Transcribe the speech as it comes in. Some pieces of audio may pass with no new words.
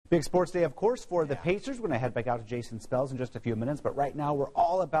Big sports day, of course, for the Pacers. We're going to head back out to Jason Spells in just a few minutes. But right now, we're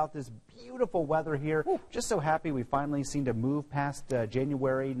all about this beautiful weather here. Ooh. Just so happy we finally seem to move past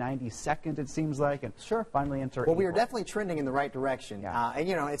January 92nd, it seems like, and finally enter April. We are definitely trending in the right direction. Yeah. And,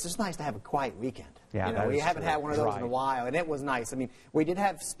 you know, it's just nice to have a quiet weekend. Yeah, you know, we haven't had one of those in a while, and it was nice. I mean, we did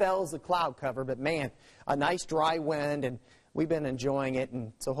have spells of cloud cover, but, man, a nice dry wind, and we've been enjoying it,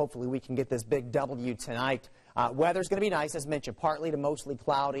 and so hopefully we can get this big W tonight. Weather's going to be nice, as mentioned, partly to mostly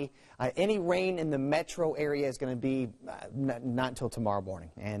cloudy. Any rain in the metro area is going to be not until tomorrow morning,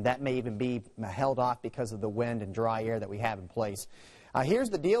 and that may even be held off because of the wind and dry air that we have in place. Here's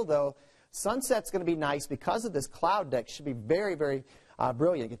the deal, though. Sunset's going to be nice because of this cloud deck. Should be very, very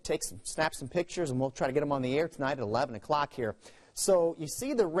brilliant. You can snap some pictures, and we'll try to get them on the air tonight at 11 o'clock here. So you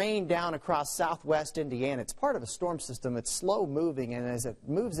see the rain down across southwest Indiana. It's part of a storm system. It's slow moving, and as it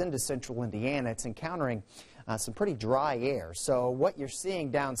moves into central Indiana, it's encountering some pretty dry air. So what you're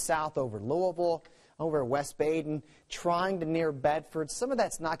seeing down south over Louisville, over West Baden, trying to near Bedford, some of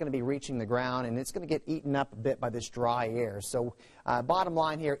that's not going to be reaching the ground, and it's going to get eaten up a bit by this dry air. So bottom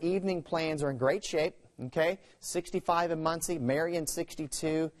line here, evening plans are in great shape. Okay, 65 in Muncie, Marion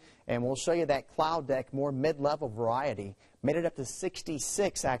 62, and we'll show you that cloud deck, more mid-level variety. Made it up to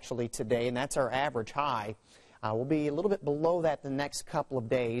 66 actually today, and that's our average high. We'll be a little bit below that the next couple of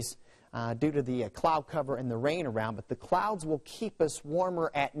days due to the cloud cover and the rain around, but the clouds will keep us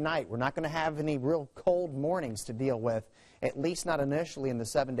warmer at night. We're not going to have any real cold mornings to deal with, at least not initially in the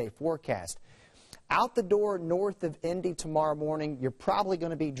 7-day forecast. Out the door north of Indy tomorrow morning, you're probably going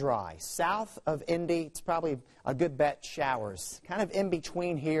to be dry. South of Indy, it's probably a good bet showers. Kind of in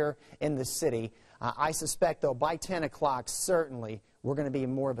between here in the city. I suspect, though, by 10 o'clock, certainly, we're going to be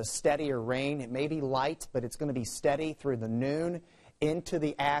more of a steadier rain. It may be light, but it's going to be steady through the noon into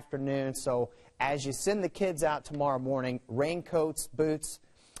the afternoon. So as you send the kids out tomorrow morning, raincoats, boots,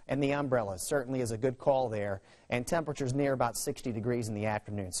 and the umbrellas certainly is a good call there. And temperatures near about 60 degrees in the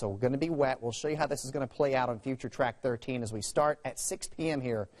afternoon. So we're going to be wet. We'll show you how this is going to play out on Future Track 13 as we start at 6 p.m.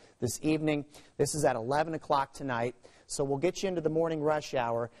 here this evening. This is at 11 o'clock tonight. So we'll get you into the morning rush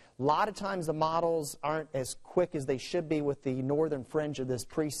hour. A lot of times the models aren't as quick as they should be with the northern fringe of this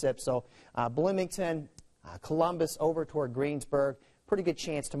precip. So Bloomington, Columbus over toward Greensburg. Pretty good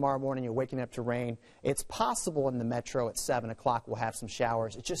chance tomorrow morning you're waking up to rain. It's possible in the metro at 7 o'clock we'll have some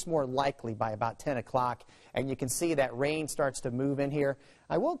showers. It's just more likely by about 10 o'clock. And you can see that rain starts to move in here.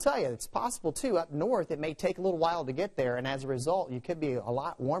 I will tell you, it's possible, too, up north. It may take a little while to get there. And as a result, you could be a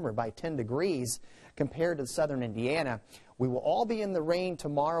lot warmer by 10 degrees compared to southern Indiana. We will all be in the rain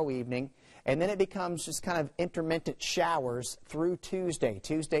tomorrow evening. And then it becomes just kind of intermittent showers through Tuesday.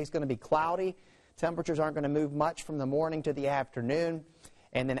 Tuesday's going to be cloudy. Temperatures aren't going to move much from the morning to the afternoon.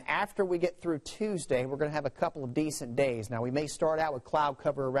 And then after we get through Tuesday, we're going to have a couple of decent days. Now, we may start out with cloud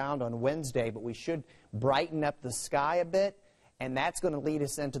cover around on Wednesday, but we should brighten up the sky a bit. And that's going to lead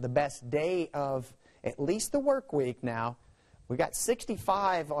us into the best day of at least the work week now. We got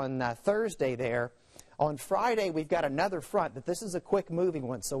 65 on Thursday there. On Friday, we've got another front, but this is a quick moving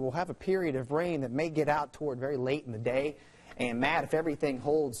one. So we'll have a period of rain that may get out toward very late in the day. And, Matt, if everything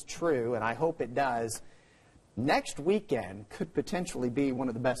holds true, and I hope it does, next weekend could potentially be one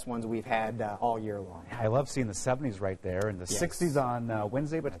of the best ones we've had all year long. I love seeing the 70s right there and the 60s on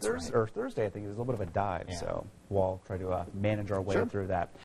Wednesday, but Thursday, I think, is a little bit of a dive. Yeah. So we'll all try to manage our way through that.